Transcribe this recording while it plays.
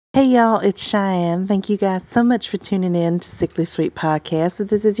Hey y'all, it's Cheyenne. Thank you guys so much for tuning in to Sickly Sweet Podcast. If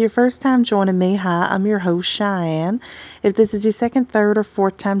this is your first time joining me, hi, I'm your host Cheyenne. If this is your second, third, or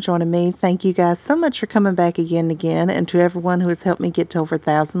fourth time joining me, thank you guys so much for coming back again and again. And to everyone who has helped me get to over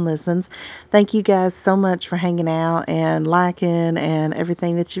 1,000 listens, thank you guys so much for hanging out and liking and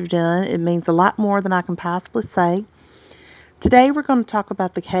everything that you've done. It means a lot more than I can possibly say. Today, we're going to talk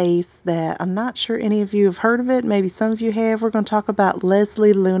about the case that I'm not sure any of you have heard of it. Maybe some of you have. We're going to talk about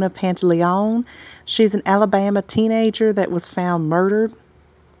Lesley Luna Pantaleon. She's an Alabama teenager that was found murdered.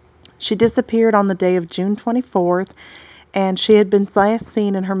 She disappeared on the day of June 24th, and she had been last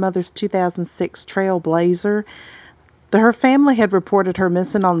seen in her mother's 2006 Trailblazer. Her family had reported her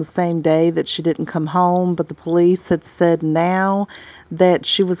missing on the same day that she didn't come home, but the police had said now that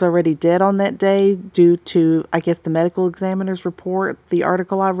she was already dead on that day due to, I guess, the medical examiner's report. The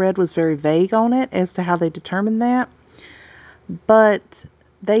article I read was very vague on it as to how they determined that. But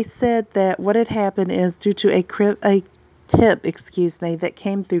they said that what had happened is due to a tip, that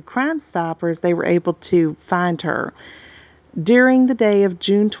came through Crime Stoppers, they were able to find her. During the day of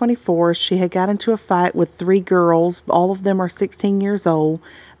June 24th, she had got into a fight with three girls. All of them are 16 years old.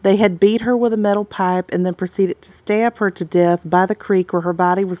 They had beat her with a metal pipe and then proceeded to stab her to death by the creek where her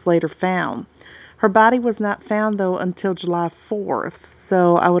body was later found. Her body was not found, though, until July 4th.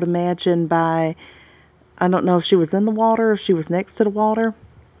 So I would imagine I don't know if she was in the water, if she was next to the water.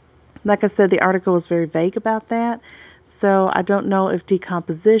 Like I said, the article was very vague about that. So I don't know if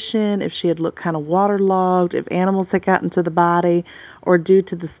decomposition, if she had looked kind of waterlogged, if animals had gotten to the body, or due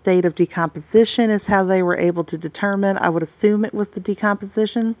to the state of decomposition is how they were able to determine. I would assume it was the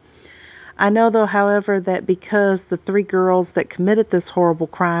decomposition. I know, though, however, that because the three girls that committed this horrible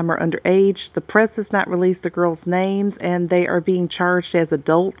crime are underage, the press has not released the girls' names, and they are being charged as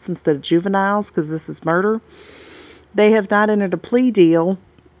adults instead of juveniles because this is murder. They have not entered a plea deal.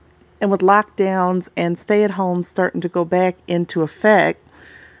 And with lockdowns and stay-at-homes starting to go back into effect,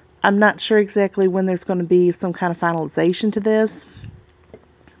 I'm not sure exactly when there's going to be some kind of finalization to this.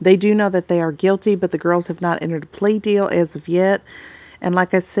 They do know that they are guilty, but the girls have not entered a plea deal as of yet. And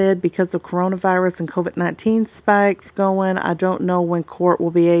like I said, because of coronavirus and COVID-19 spikes going, I don't know when court will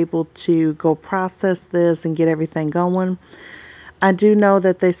be able to go process this and get everything going. I do know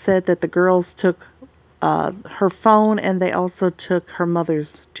that they said that the girls took her phone, and they also took her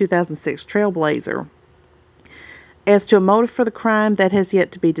mother's 2006 Trailblazer. As to a motive for the crime, that has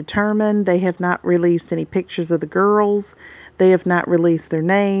yet to be determined. They have not released any pictures of the girls. They have not released their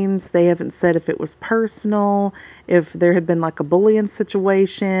names. They haven't said if it was personal, if there had been like a bullying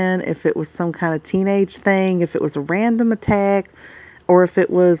situation, if it was some kind of teenage thing, if it was a random attack, or if it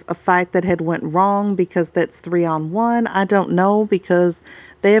was a fight that had went wrong because that's 3-on-1. I don't know because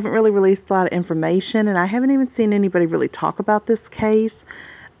they haven't really released a lot of information, and I haven't even seen anybody really talk about this case.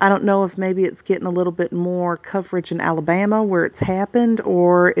 I don't know if maybe it's getting a little bit more coverage in Alabama where it's happened,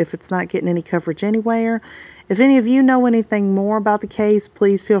 or if it's not getting any coverage anywhere. If any of you know anything more about the case,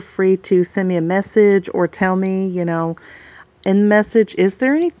 please feel free to send me a message or tell me, in the message, is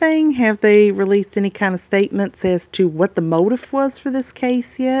there anything? Have they released any kind of statements as to what the motive was for this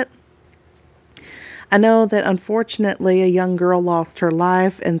case yet? I know that unfortunately a young girl lost her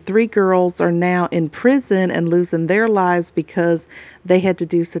life, and three girls are now in prison and losing their lives because they had to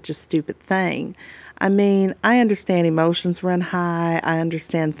do such a stupid thing. I mean, I understand emotions run high. I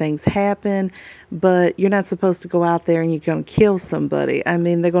understand things happen, but you're not supposed to go out there and you're going to kill somebody. I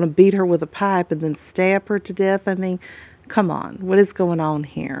mean, they're going to beat her with a pipe and then stab her to death. I mean, come on, what is going on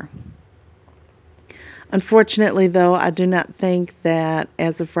here? Unfortunately, though, I do not think that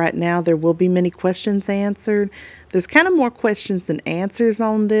as of right now there will be many questions answered. There's kind of more questions than answers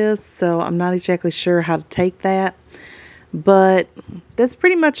on this, so I'm not exactly sure how to take that. But that's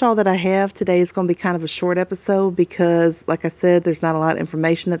pretty much all that I have. Today is going to be kind of a short episode because, like I said, there's not a lot of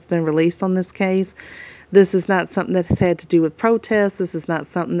information that's been released on this case. This is not something that's had to do with protests. This is not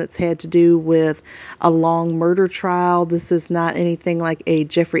something that's had to do with a long murder trial. This is not anything like a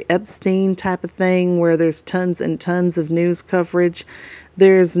Jeffrey Epstein type of thing where there's tons and tons of news coverage.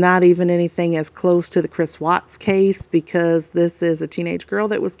 There's not even anything as close to the Chris Watts case because this is a teenage girl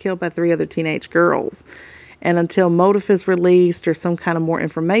that was killed by three other teenage girls. And until motive is released or some kind of more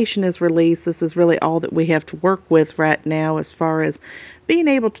information is released, this is really all that we have to work with right now as far as being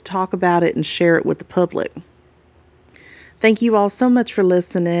able to talk about it and share it with the public. Thank you all so much for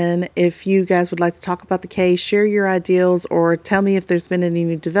listening. If you guys would like to talk about the case, share your ideals, or tell me if there's been any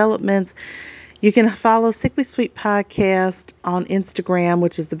new developments, You can follow Sickly Sweet Podcast on Instagram,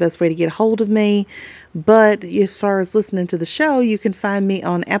 which is the best way to get a hold of me. But as far as listening to the show, you can find me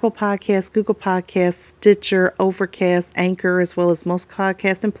on Apple Podcasts, Google Podcasts, Stitcher, Overcast, Anchor, as well as most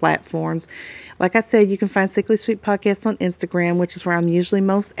podcasting platforms. Like I said, you can find Sickly Sweet Podcast on Instagram, which is where I'm usually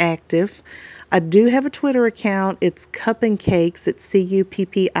most active. I do have a Twitter account. It's Cup and Cakes. It's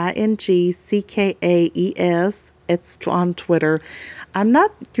CUPPINGCKAES. It's on Twitter. I'm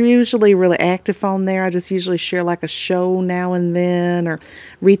not usually really active on there. I just usually share like a show now and then or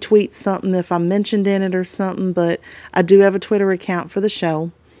retweet something if I'm mentioned in it or something. But I do have a Twitter account for the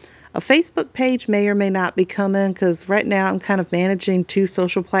show. A Facebook page may or may not be coming because right now I'm kind of managing 2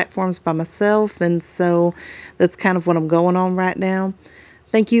 social platforms by myself. And so that's kind of what I'm going on right now.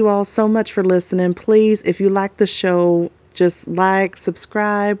 Thank you all so much for listening. Please, if you like the show, just like,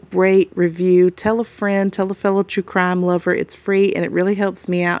 subscribe, rate, review, tell a friend, tell a fellow true crime lover. It's free and it really helps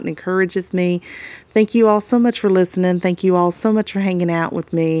me out and encourages me. Thank you all so much for listening. Thank you all so much for hanging out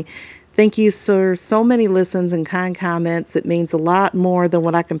with me. Thank you, sir. So many listens and kind comments. It means a lot more than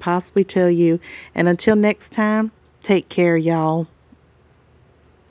what I can possibly tell you. And until next time, take care, y'all.